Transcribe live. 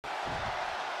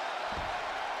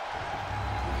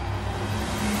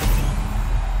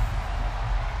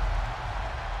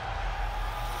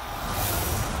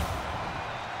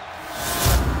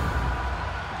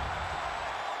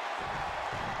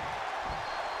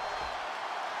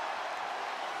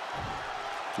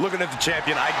Looking at the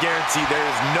champion, I guarantee there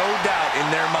is no doubt in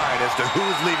their mind as to who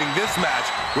is leaving this match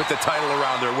with the title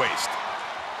around their waist.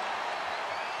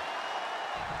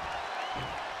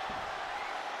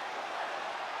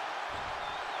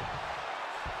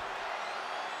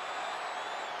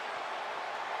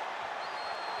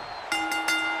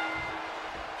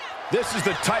 This is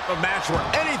the type of match where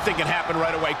anything can happen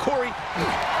right away. Corey.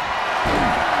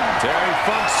 Terry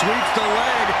Funk sweeps the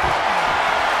leg.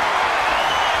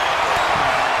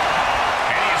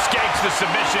 And he escapes the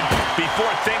submission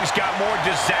before things got more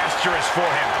disastrous for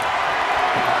him.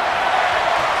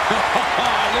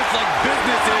 Looks like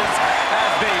business is,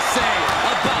 as they say,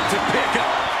 about to pick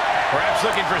up. Perhaps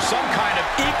looking for some kind of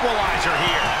equalizer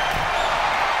here.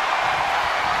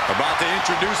 About to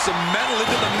introduce some metal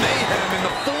into the mayhem in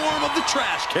the form of the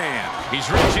trash can. He's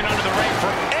reaching under the ring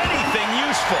for anything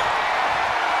useful.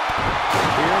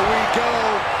 Here we go.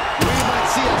 We might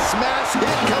see a smash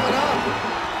hit coming up.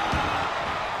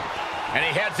 And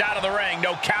he heads out of the ring.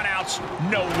 No countouts,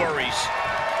 no worries.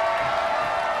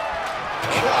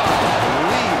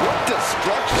 Golly, what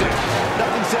destruction.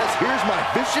 Nothing says, here's my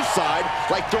vicious side,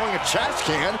 like throwing a trash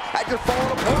can at your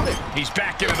fallen opponent. He's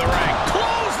back into the ring.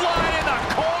 Clothesline in the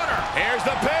corner. Here's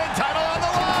the pin, title on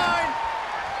the line.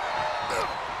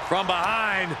 From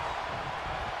behind.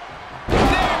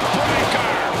 Neck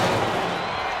breaker.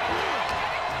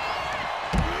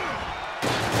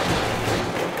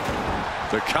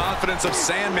 The confidence of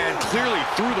Sandman clearly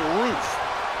through the roof.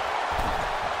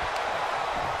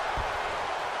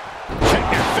 Check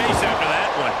your face after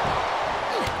that one.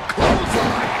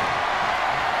 Clothesline.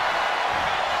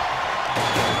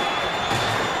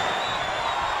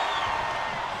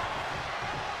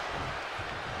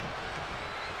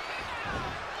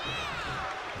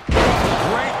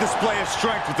 Great display of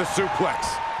strength with the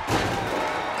suplex.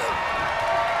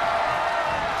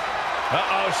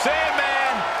 Uh-oh, Sandman.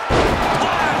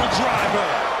 Pile driver.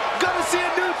 Gonna see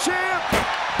a new champ.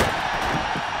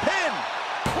 Pin.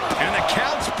 And the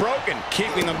count's broken,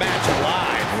 keeping the match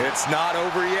alive. It's not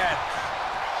over yet.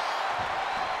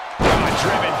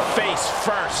 Driven face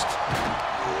first.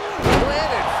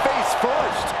 Planted face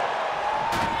first.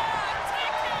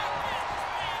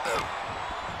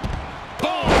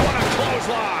 Boom, what a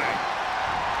clothesline.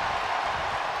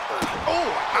 Oh,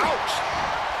 ouch.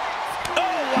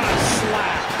 Oh, what a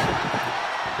slap.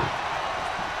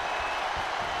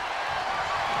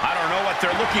 I don't know what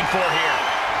they're looking for here.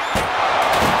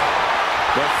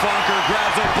 The Funker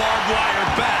grabs a barbed wire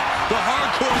bat. The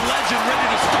hardcore legend ready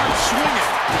to start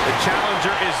swinging. The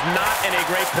challenger is not in a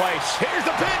great place. Here's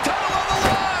the pin, title on the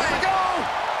line. Here we go.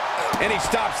 And he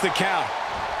stops the count.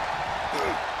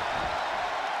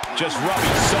 Just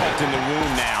rubbing salt in the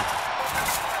wound now.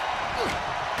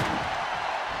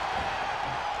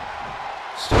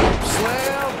 Scoop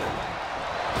slam.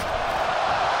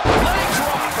 Leg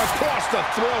drop across the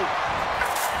throat.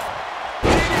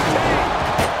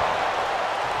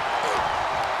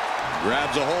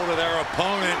 Grabs a hold of their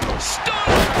opponent. Stunner.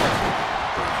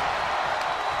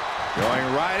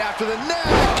 Going right after the neck.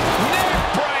 Neck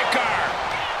breaker.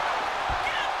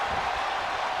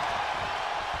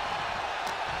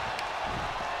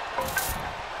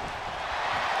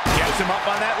 Gets him up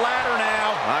on that ladder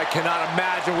now. I cannot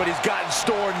imagine what he's got in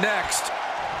store next.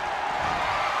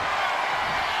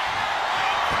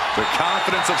 The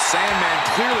confidence of Sandman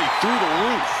clearly through the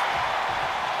roof.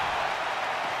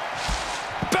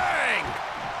 Bang!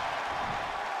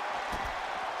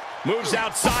 Moves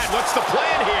outside. What's the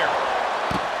plan here?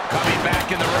 Coming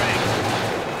back in the ring.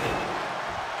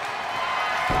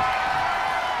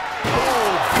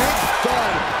 Oh, big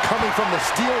thud coming from the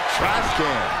steel trash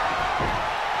can.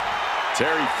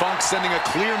 Terry Funk sending a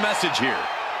clear message here.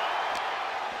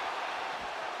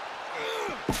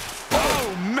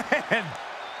 Oh, man!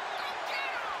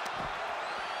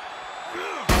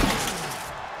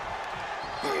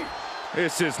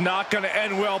 This is not going to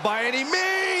end well by any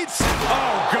means.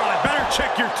 Oh, God, better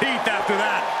check your teeth after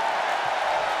that.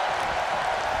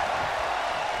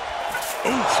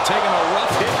 Oof, taking a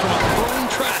rough hit from a thrown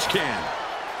trash can.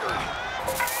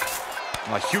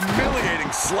 A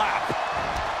humiliating slap.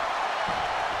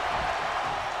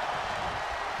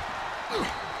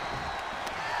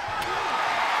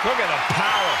 Look at the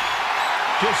power.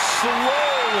 Just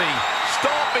slowly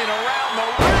stomping around the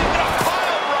ring. A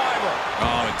pile driver.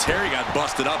 Oh, and Terry got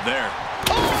busted up there.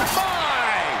 Oh, my!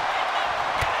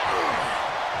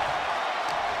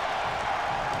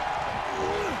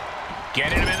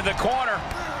 Getting him into the corner.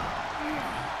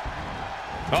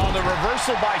 Oh, the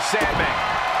reversal by Sandman.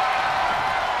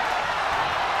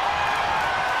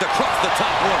 Across the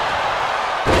top rope.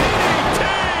 DDT!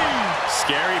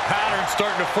 Scary pattern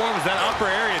starting to form as that upper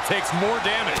area takes more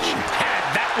damage. Had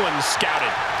that one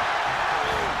scouted.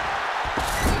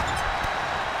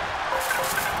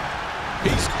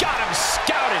 He's got him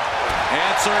scouted.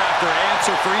 Answer after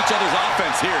answer for each other's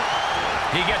offense here.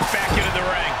 He gets back into the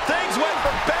ring. Things went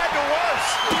from bad to worse,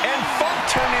 and Funk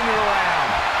turning it around.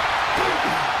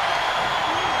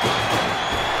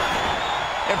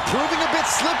 And proving a bit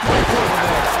slippery for them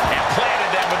there. And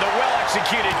planted them with a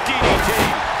well-executed DDT.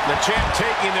 The champ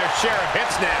taking their share of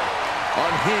hits now.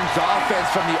 Unhinged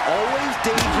offense from the always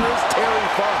dangerous Terry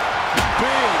Funk.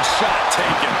 Big shot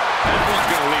taken. That one's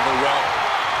going to leave her well.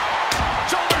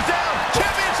 Shoulders down,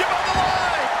 championship on the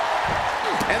line.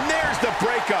 And there's the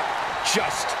breakup,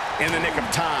 just in the nick of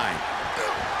time.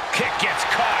 Kick gets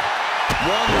caught.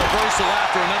 One reversal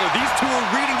after another. These two are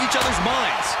reading each other's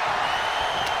minds.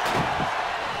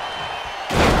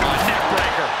 A neck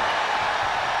breaker.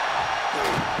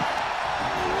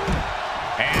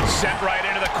 And sent right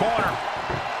into the corner.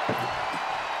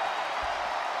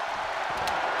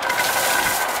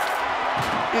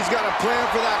 He's got a plan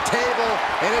for that table,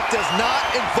 and it does not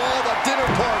involve a dinner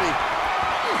party.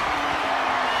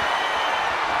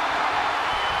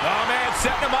 Oh, man,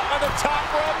 setting him up on the top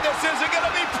rope. This isn't going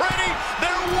to be pretty.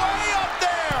 They're way up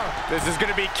there. This is going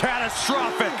to be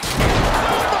catastrophic.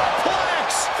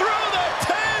 Superplex through the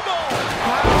table.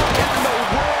 How in the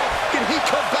world can he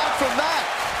come back from that?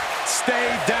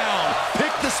 Stay down.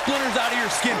 Pick the splinters out of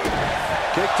your skin.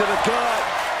 Kick to the gut.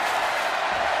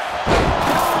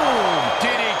 Boom.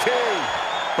 DDT.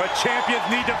 But champions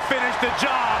need to finish the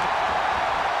job.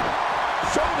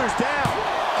 Shoulders down.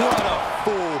 What a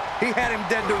fool. He had him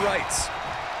dead to rights.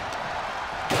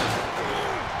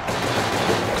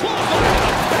 Clothesline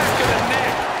to the back of the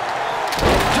neck.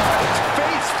 Just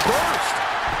face first.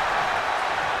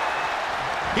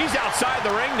 He's outside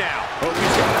the ring now. Oh,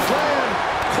 he's got a plan.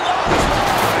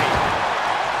 Clothesline.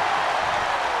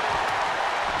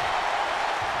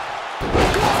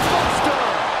 Gutbuster.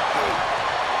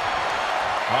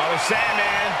 Oh, the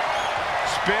Sandman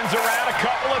spins around a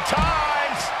couple of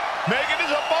times, making his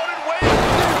opponent wait.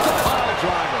 There's the pile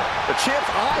driver. The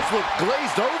champ's eyes look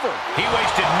glazed over. He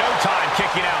wasted no time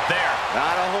kicking out there.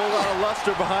 Not a whole lot of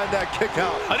luster behind that kick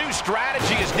out. A new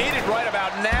strategy is needed right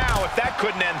about now if that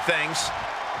couldn't end things.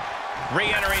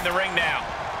 Re-entering the ring now.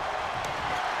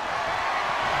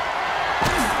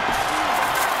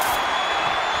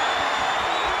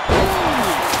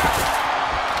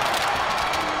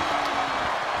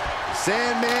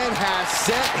 Sandman has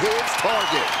set his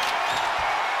target.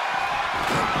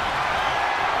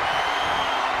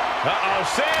 Uh-oh,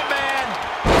 Sandman!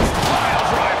 Pile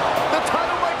driver! The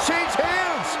title might change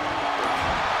hands.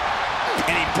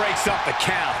 And he breaks up the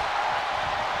count.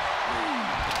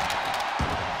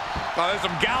 Oh, there's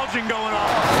some gouging going on.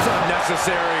 It's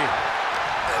unnecessary.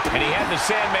 And he had the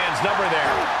Sandman's number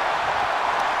there.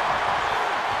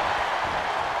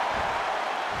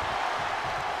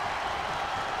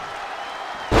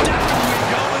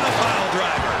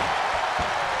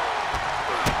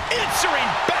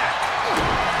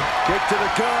 Kick to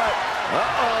the gut.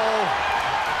 Uh-oh.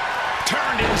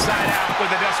 Turned inside out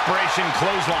with a desperation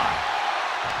clothesline.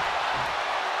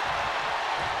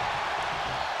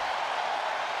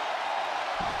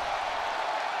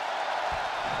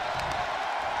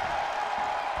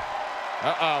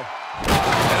 Uh-oh.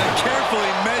 And a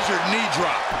carefully measured knee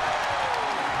drop.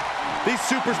 These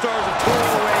superstars have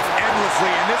toiled away endlessly,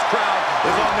 and this crowd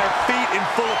is on their feet in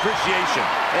full appreciation.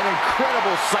 An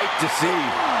incredible sight to see.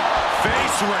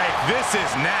 Face rake, this is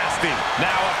nasty.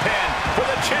 Now a pin for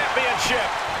the championship.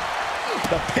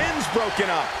 The pin's broken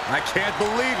up. I can't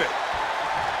believe it.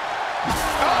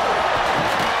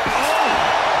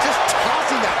 Just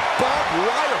tossing that barbed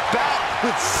wire bat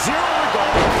with zero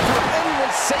regard for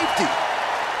anyone's safety.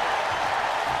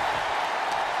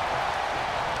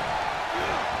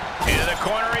 Into the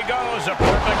corner he goes, a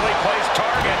perfectly placed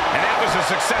target. And that was a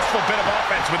successful bit of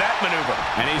offense with that maneuver.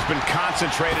 And he's been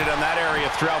concentrated on that area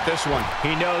throughout this one.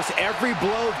 He knows every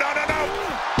blow. No.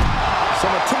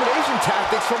 Some intimidation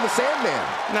tactics from the Sandman.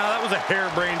 No, that was a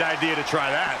harebrained idea to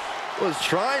try that. Was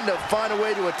trying to find a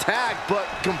way to attack, but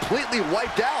completely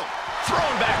wiped out.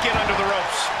 Thrown back in under the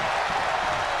ropes.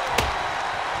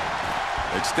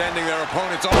 Extending their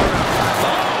opponent's arm.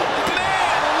 Oh,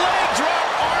 man! Leg drop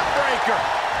arm breaker.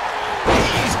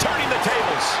 He's turning the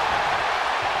tables.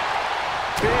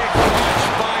 Big punch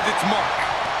finds its mark.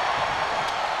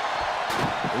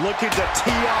 Looking to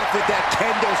tee off with that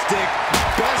kendo stick.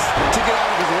 Best to get out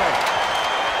of his way.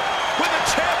 With the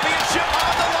championship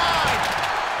on the line.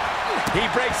 He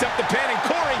breaks up the pin, and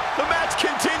Corey, the match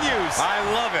continues. I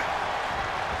love it.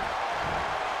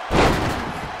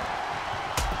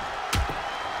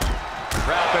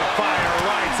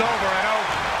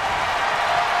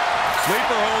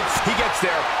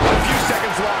 there a few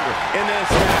seconds longer, and this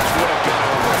match would have been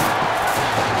over.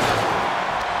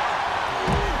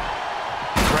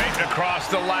 Straight across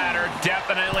the ladder.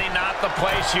 Definitely not the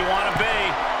place you want to be.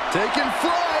 Taking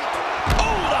flight.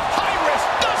 Oh, the high risk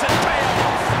doesn't pay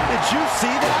off. Did you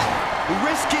see that?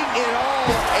 Risking it all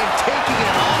and taking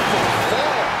an awful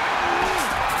fall.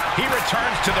 He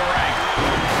returns to the ring.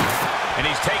 And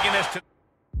he's taking this to...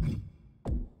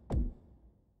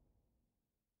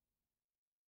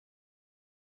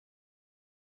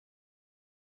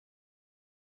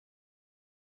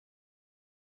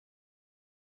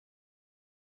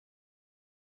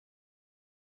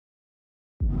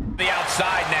 the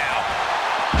outside now.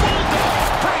 Bulldog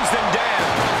brings them down.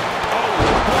 Oh,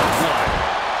 bloodline.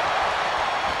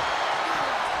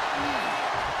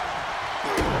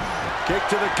 Kick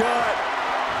to the gut.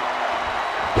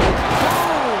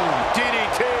 Boom!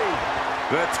 DDT.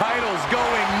 The title's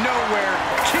going nowhere.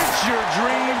 Kiss your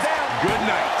dreams. Good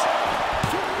night.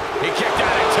 He kicked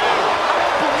out at two. I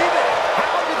don't believe it.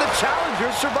 How did the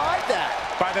challengers survive that?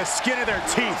 By the skin of their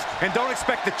teeth. And don't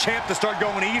expect the champ to start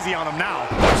going easy on them now.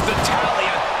 What's the tally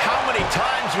on how many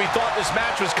times we thought this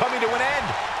match was coming to an end?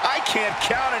 I can't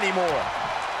count anymore.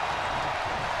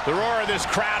 The roar of this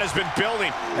crowd has been building,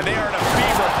 and they are in a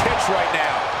fever pitch right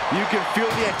now. You can feel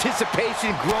the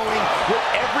anticipation growing with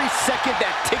every second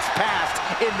that ticks past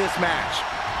in this match.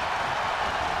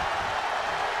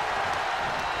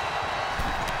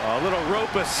 A little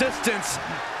rope assistance.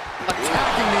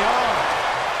 Attacking the arm.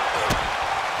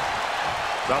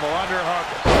 Double underhook.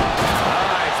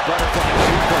 Nice butterfly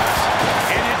suplex.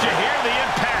 And did you hear the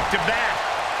impact of that?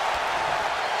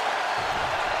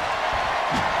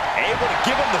 Able to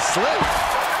give him the slip.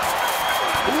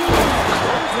 Ooh,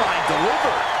 clothesline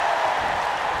delivered.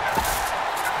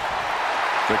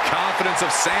 The confidence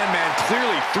of Sandman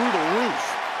clearly through the roof.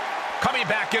 Coming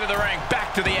back into the ring,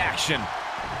 back to the action.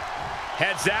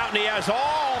 Heads out, and he has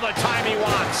all the time he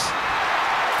wants.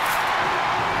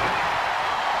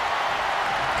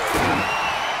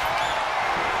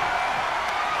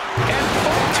 And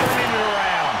both turning it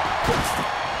around.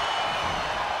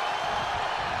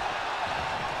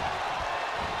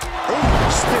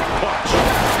 Ooh, stiff punch.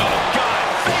 Oh, God,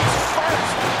 face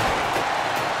first.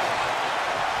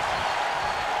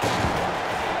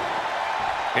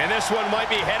 And this one might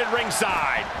be headed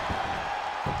ringside.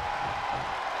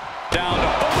 Down to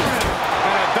overhead.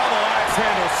 And a double axe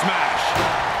handle smash.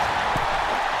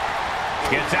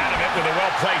 Gets out of it with a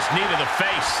well-placed knee to the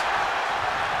face.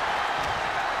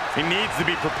 He needs to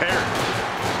be prepared.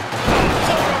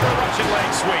 Float over Russian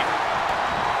leg sweep.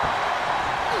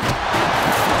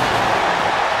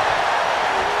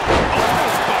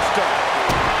 Oh, buster.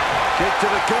 Kick to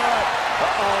the gut.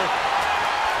 Uh-oh.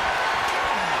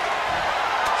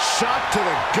 Shot to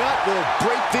the gut will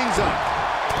break things up.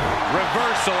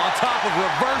 Reversal on top of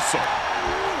reversal.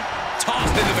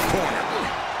 Tossed into the corner.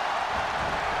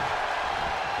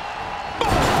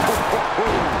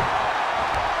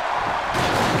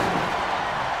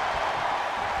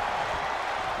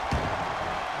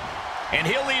 And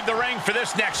he'll leave the ring for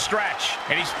this next stretch.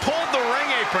 And he's pulled the ring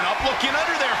apron up, looking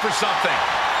under there for something.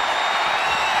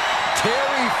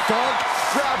 Terry Funk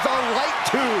grabs a light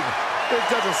tube. This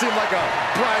doesn't seem like a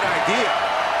bright idea.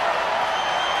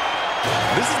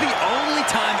 This is the only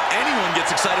time anyone gets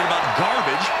excited about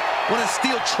garbage, when a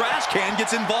steel trash can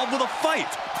gets involved with a fight.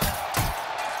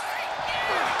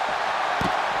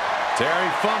 Terry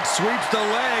Funk sweeps the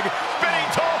leg. Spinning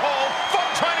toe hold. Funk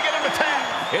trying to get him to tap.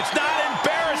 It's not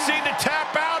embarrassing to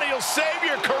tap out. He'll save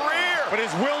your career. But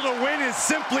his will to win is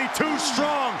simply too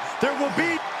strong. There will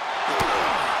be...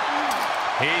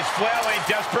 He's flailing,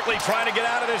 desperately trying to get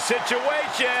out of this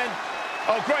situation.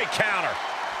 Oh, great counter.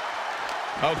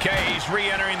 Okay, he's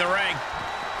re-entering the ring.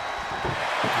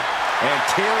 And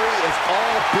Terry is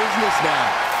all business now.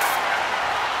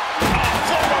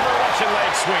 Float over Russian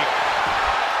leg sweep.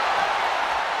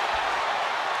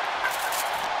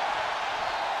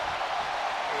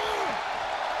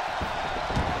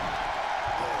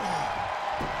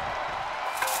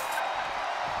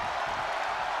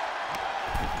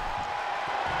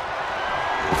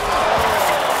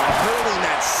 Hurling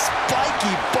that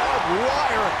spiky barbed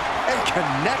wire and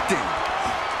connecting.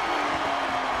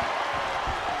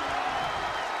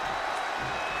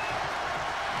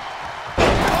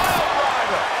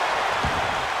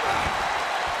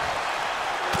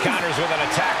 Counters with an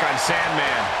attack on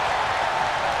Sandman.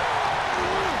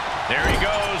 There he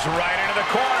goes, right into the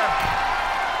corner.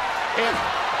 And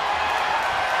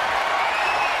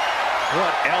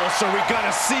what else are we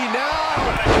gonna see now?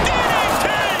 DDT!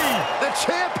 The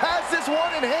champ has this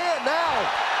one in hand now.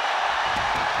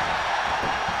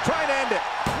 Trying to end it.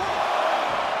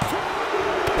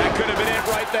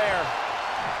 there.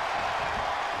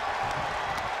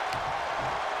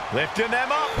 Lifting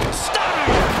them up.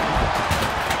 Stunning!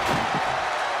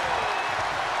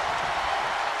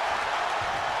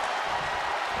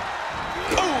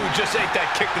 Ooh, just ate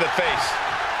that kick to the face.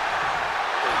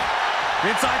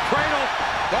 Inside cradle.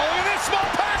 Oh, in this small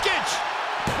package.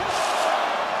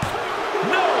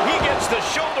 No, he gets the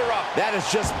shoulder up. That is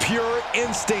just pure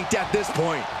instinct at this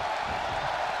point.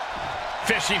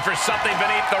 Fishing for something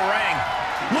beneath the ring.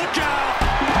 Look out!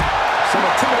 Some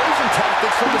intimidation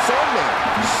tactics from the Sandman.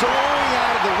 Soaring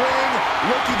out of the ring,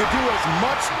 looking to do as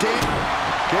much damage.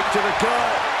 Kick to the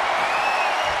gut.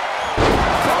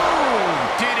 Boom!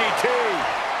 DDT.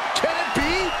 Can it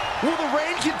be? Will the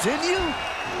reign continue?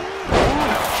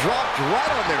 Ooh, dropped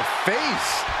right on their face.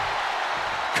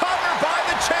 Cover by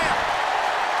the champ.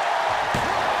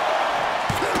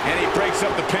 And he breaks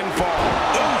up the pinfall.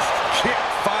 Oof! Kick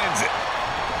finds it.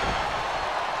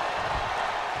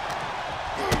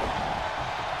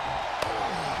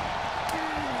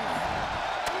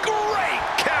 Great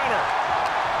counter.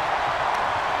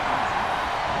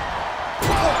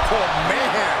 Oh,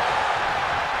 man.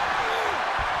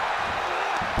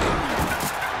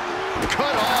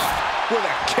 Cut off with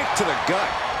a kick to the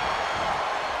gut.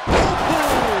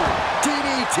 Ooh,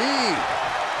 DDT.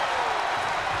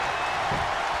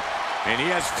 And he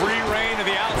has free reign to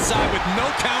the outside with no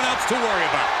countouts to worry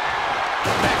about.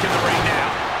 Back in the ring now.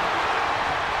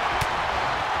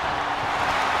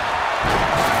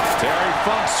 Terry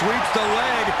Funk sweeps the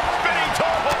leg. Spinning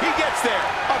toe. He gets there.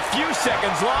 A few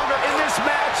seconds longer and this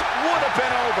match would have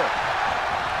been over.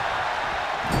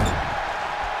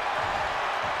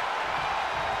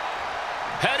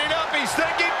 Heading up. He's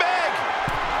thinking big.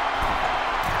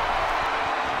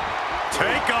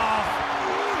 Take off.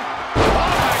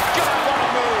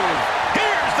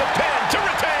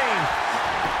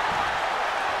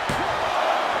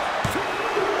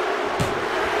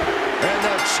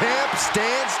 Champ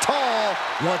stands tall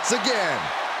once again.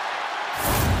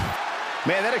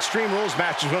 Man, that Extreme Rules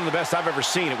match is one of the best I've ever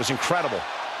seen. It was incredible.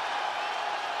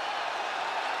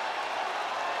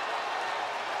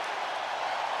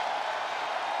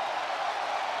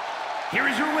 Here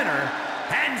is your winner,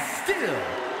 and still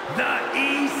the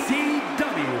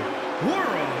ECW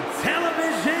World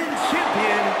Television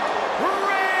Champion,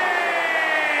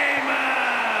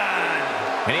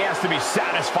 And he has to be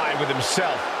satisfied with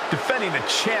himself, defending the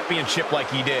championship like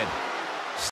he did.